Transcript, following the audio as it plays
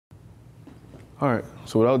All right,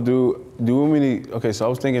 so what I'll do you want me to, okay, so I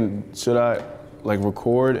was thinking, should I like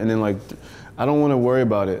record and then like, I don't want to worry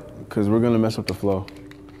about it because we're gonna mess up the flow.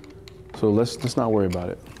 So let's not worry about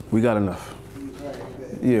it. We got enough.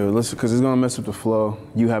 Yeah, because it's gonna mess up the flow.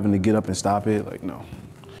 You having to get up and stop it, like no.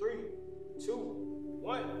 3, 2,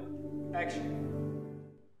 1, action.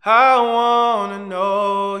 I wanna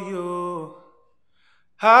know you.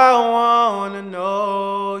 I wanna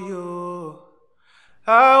know you.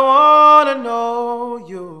 I wanna know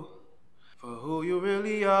you for who you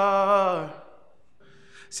really are.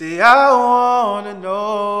 See, I wanna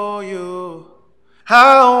know you.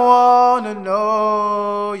 I wanna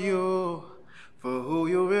know you for who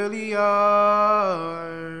you really are.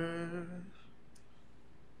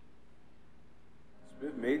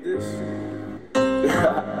 Spiff made this?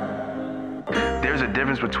 There's a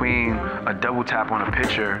difference between a double tap on a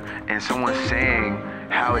picture and someone saying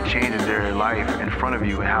how it changes their life in front of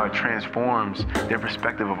you and how it transforms their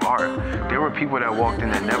perspective of art. There were people that walked in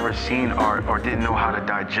that never seen art or didn't know how to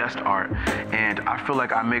digest art. And I feel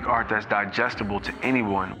like I make art that's digestible to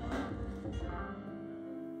anyone.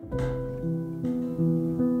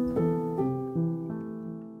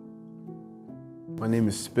 My name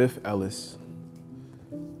is Spiff Ellis.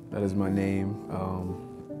 That is my name.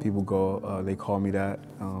 People they call me that.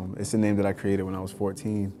 It's a name that I created when I was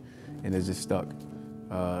 14 and it just stuck.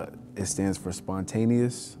 It stands for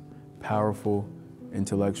spontaneous, powerful,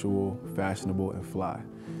 intellectual, fashionable, and fly.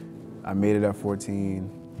 I made it at 14,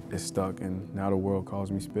 it stuck, and now the world calls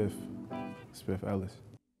me Spiff Ellis.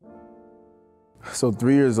 So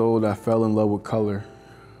 3 years old, I fell in love with color.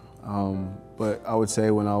 But I would say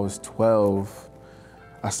when I was 12,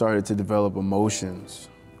 I started to develop emotions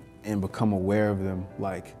and become aware of them,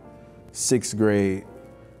 like 6th grade.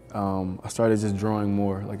 I started just drawing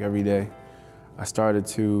more, like every day. I started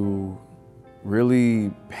to really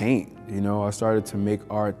paint, you know? I started to make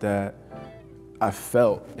art that I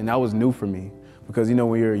felt, and that was new for me. Because you know,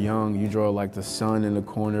 when you're young, you draw like the sun in the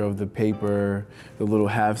corner of the paper, the little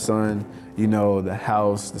half sun, you know, the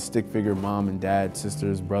house, the stick figure, mom and dad,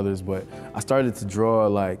 sisters, brothers. But I started to draw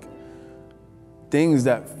like things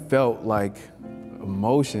that felt like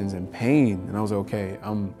emotions and pain. And I was like, okay,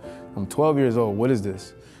 I'm 12 years old, what is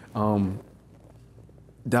this?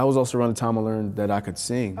 That was also around the time I learned that I could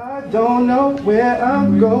sing. I don't know where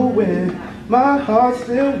I'm going. My heart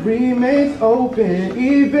still remains open.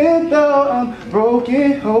 Even though I'm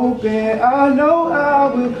broken, hoping I know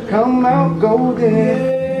I will come out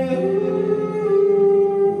golden.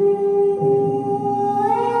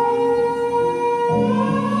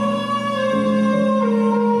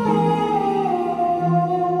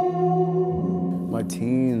 My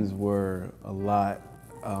teens were a lot.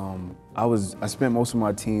 I spent most of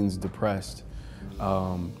my teens depressed,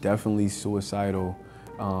 definitely suicidal.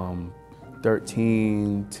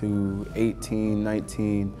 13 to 18,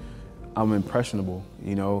 19, I'm impressionable,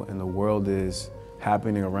 you know, and the world is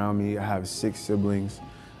happening around me. I have 6 siblings.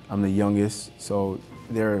 I'm the youngest, so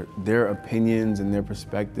their opinions and their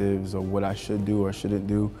perspectives of what I should do or shouldn't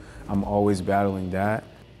do, I'm always battling that.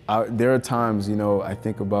 There are times, you know, I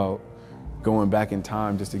think about going back in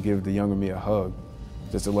time just to give the younger me a hug,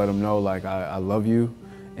 just to let them know, like, I love you,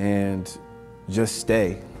 and just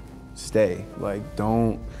stay. Like,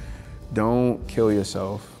 don't kill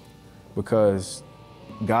yourself, because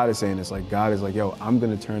God is saying this, like, God is like, yo, I'm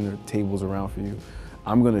gonna turn the tables around for you.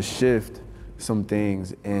 I'm gonna shift some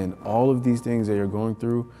things, and all of these things that you're going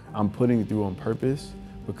through, I'm putting it through on purpose,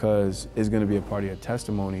 because it's gonna be a part of your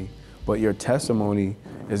testimony, but your testimony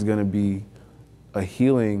is gonna be a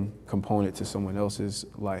healing component to someone else's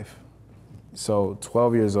life. So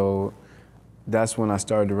 12 years old, that's when I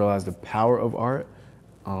started to realize the power of art.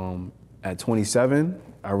 At 27,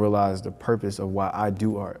 I realized the purpose of why I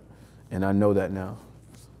do art, and I know that now.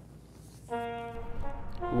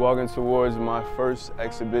 We're walking towards my first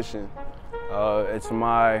exhibition. It's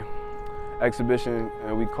my exhibition,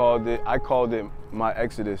 and I called it my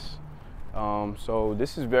Exodus. So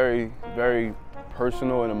this is very, very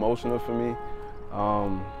personal and emotional for me.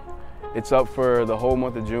 It's up for the whole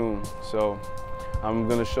month of June, so I'm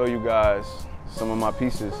gonna show you guys some of my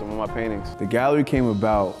pieces, some of my paintings. The gallery came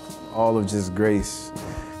about all of just grace.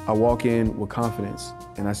 I walk in with confidence,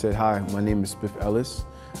 and I said, hi, my name is Spiff Ellis.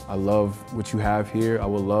 I love what you have here. I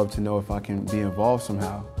would love to know if I can be involved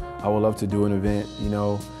somehow. I would love to do an event, you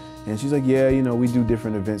know. And she's like, yeah, you know, we do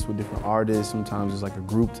different events with different artists. Sometimes it's like a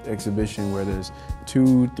grouped exhibition where there's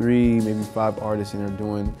 2, 3, maybe 5 artists, and they're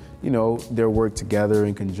doing, you know, their work together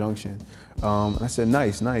in conjunction. And I said,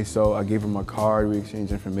 nice. So I gave her my card, we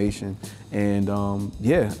exchanged information, and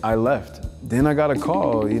yeah, I left. Then I got a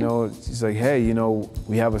call, you know, she's like, hey, you know,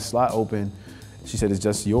 we have a slot open, She said, it's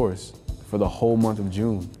just yours for the whole month of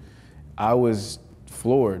June. I was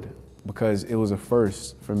floored because it was a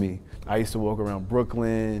first for me. I used to walk around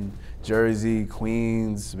Brooklyn, Jersey,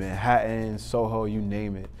 Queens, Manhattan, Soho, you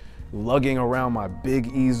name it, lugging around my big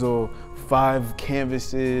easel, 5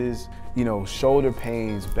 canvases, you know, shoulder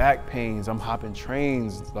pains, back pains, I'm hopping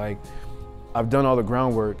trains. Like, I've done all the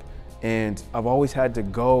groundwork, and I've always had to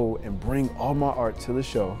go and bring all my art to the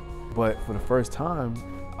show. But for the first time,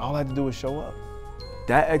 all I had to do was show up.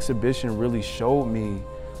 That exhibition really showed me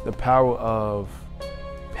the power of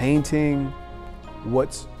painting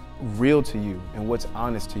what's real to you and what's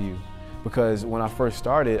honest to you. Because when I first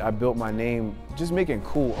started, I built my name just making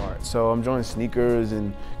cool art. So I'm drawing sneakers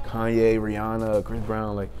and Kanye, Rihanna, Chris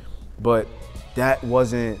Brown, like, but that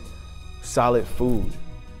wasn't solid food.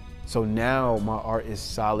 So now my art is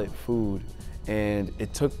solid food, and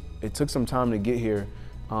it took some time to get here,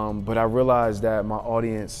 but I realized that my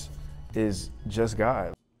audience is just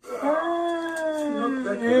God.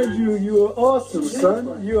 Andrew, you are awesome,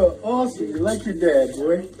 son. You are awesome. You're like your dad,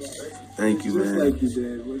 boy. Thank you, man. Just like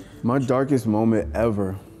your dad, boy. My darkest moment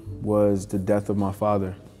ever was the death of my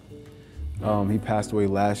father. He passed away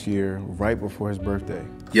last year, right before his birthday.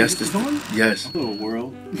 Yes, yes. Hello,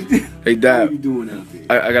 world. Hey, Dad. How are you doing out there?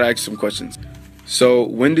 I gotta ask you some questions. So,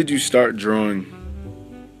 when did you start drawing?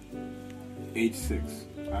 Age 6.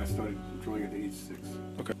 I started drawing at age 6.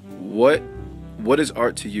 Okay. What is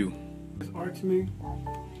art to you? It's art to me.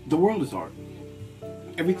 The world is art.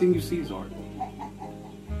 Everything you see is art.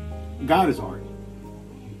 God is art.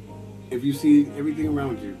 If you see everything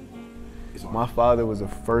around you, it's art. My father was the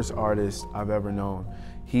first artist I've ever known.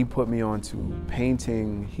 He put me onto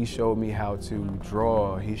painting. He showed me how to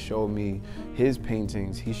draw. He showed me his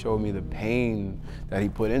paintings. He showed me the pain that he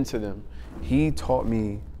put into them. He taught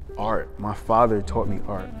me art. My father taught me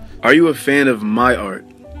art. Are you a fan of my art,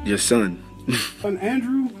 your son? Son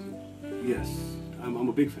Andrew, yes, I'm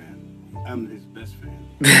a big fan. I'm his best fan.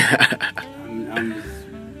 I'm his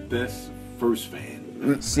best first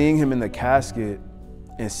fan. Seeing him in the casket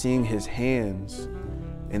and seeing his hands,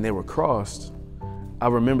 and they were crossed, I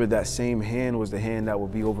remember that same hand was the hand that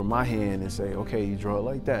would be over my hand and say, okay, you draw it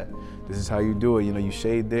like that. This is how you do it. You know, you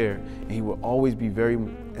shade there. And he would always be very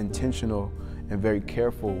intentional and very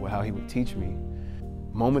careful with how he would teach me.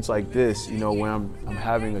 Moments like this, you know, when I'm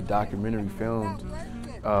having a documentary filmed,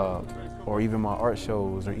 or even my art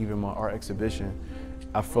shows, or even my art exhibition,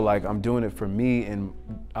 I feel like I'm doing it for me, and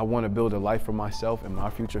I want to build a life for myself and my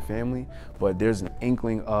future family, but there's an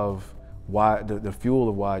inkling of why, the fuel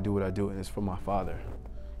of why I do what I do, and it's for my father.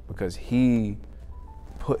 Because he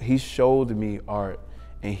showed me art,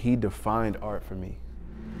 and he defined art for me.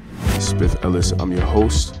 Spiff Ellis, I'm your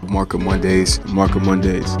host of Marker Mondays, Marker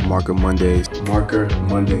Mondays, Marker Mondays, Marker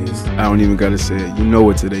Mondays. I don't even gotta say it, you know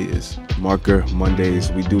what today is. Marker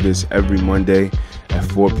Mondays. We do this every Monday at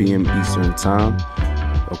 4 p.m. Eastern time.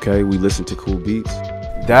 Okay, we listen to cool beats.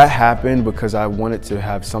 That happened because I wanted to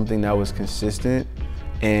have something that was consistent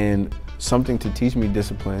and something to teach me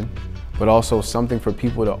discipline, but also something for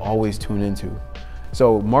people to always tune into.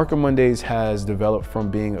 So Marker Mondays has developed from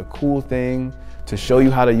being a cool thing to show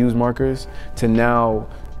you how to use markers to now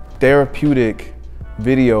therapeutic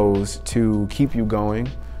videos to keep you going,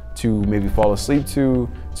 to maybe fall asleep to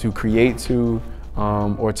create to,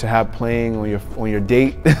 or to have playing on your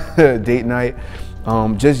date night.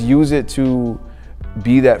 Just use it to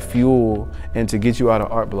be that fuel and to get you out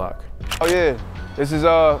of art block. Oh yeah, this is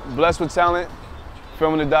Blessed with Talent,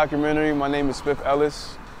 filming a documentary. My name is Spiff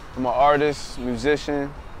Ellis. I'm an artist,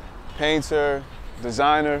 musician, painter,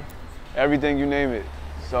 designer, everything you name it.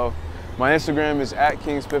 So my Instagram is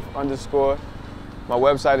 @KingSpiff_. My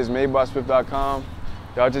website is madebyspiff.com.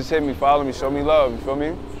 Y'all just hit me, follow me, show me love, you feel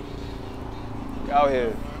me? Get out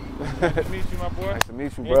here. Nice to meet you, my boy. Nice to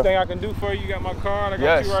meet you, bro. Anything I can do for you? You got my card. I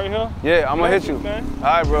got you right here. Yeah, I'm gonna hit you. Man. All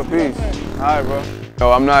right, bro. Peace. All right, bro.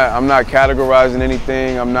 No, I'm not categorizing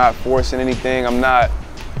anything. I'm not forcing anything. I'm not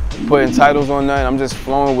putting titles on nothing. I'm just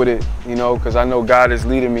flowing with it, you know, because I know God is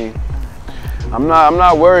leading me. I'm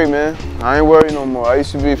not worried, man. I ain't worried no more. I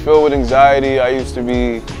used to be filled with anxiety. I used to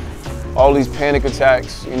be all these panic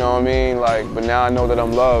attacks, you know what I mean? Like, but now I know that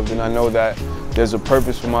I'm loved, and I know that there's a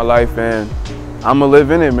purpose for my life, and I'ma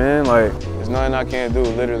live in it, man. Like, there's nothing I can't do,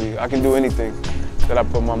 literally. I can do anything that I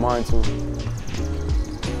put my mind to.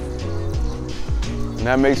 And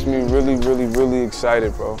that makes me really, really, really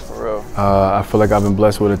excited, bro, for real. I feel like I've been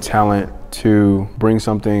blessed with a talent to bring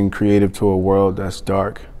something creative to a world that's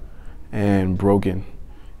dark and broken.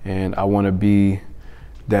 And I wanna be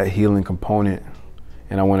that healing component,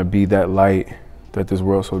 and I wanna be that light that this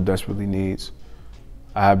world so desperately needs.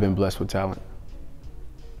 I have been blessed with talent.